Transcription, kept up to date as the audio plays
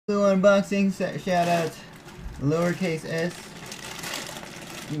Unboxing, shout out lowercase s.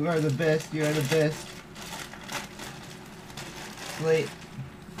 You are the best, you are the best. Slate.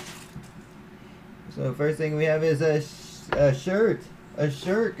 So first thing we have is a shirt. A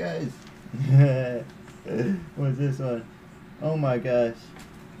shirt, guys. What's this one? Oh my gosh.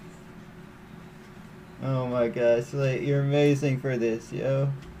 Oh my gosh, Slate, you're amazing for this,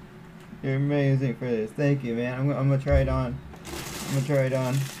 yo. You're amazing for this. Thank you, man. I'm gonna try it on. I'm gonna try it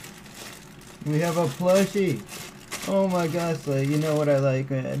on. We have a plushie. Oh my gosh, Slate, you know what I like,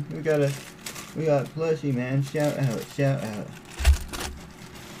 man. We got plushie, man. Shout out, shout out.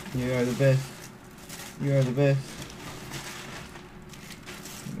 You are the best. You are the best.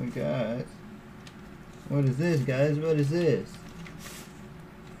 Oh my god. What is this, guys? What is this?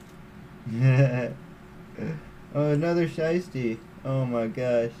 Oh, another shiesty. Oh my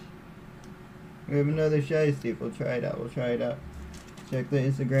gosh. We have another shiesty. We'll try it out. We'll try it out. Check the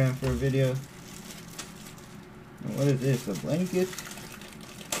Instagram for a video. What is this? A blanket?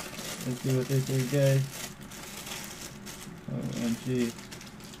 Let's see what this is, guys. OMG.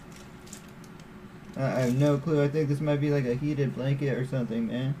 I have no clue. I think this might be like a heated blanket or something,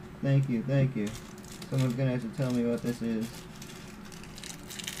 man. Thank you, thank you. Someone's gonna have to tell me what this is.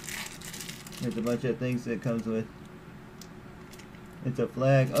 There's a bunch of things that it comes with. It's a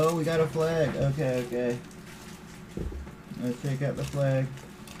flag. Oh, we got a flag. Okay, okay. Let's check out the flag.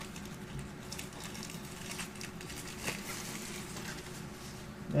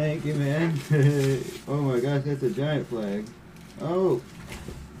 Thank you, man. Oh my gosh, that's a giant flag. Oh!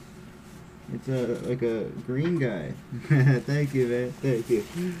 It's like a green guy. Thank you, man. Thank you.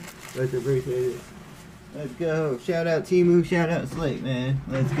 Much appreciated. Let's go. Shout out temu, shout out Slate, man.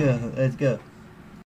 Let's go. Let's go.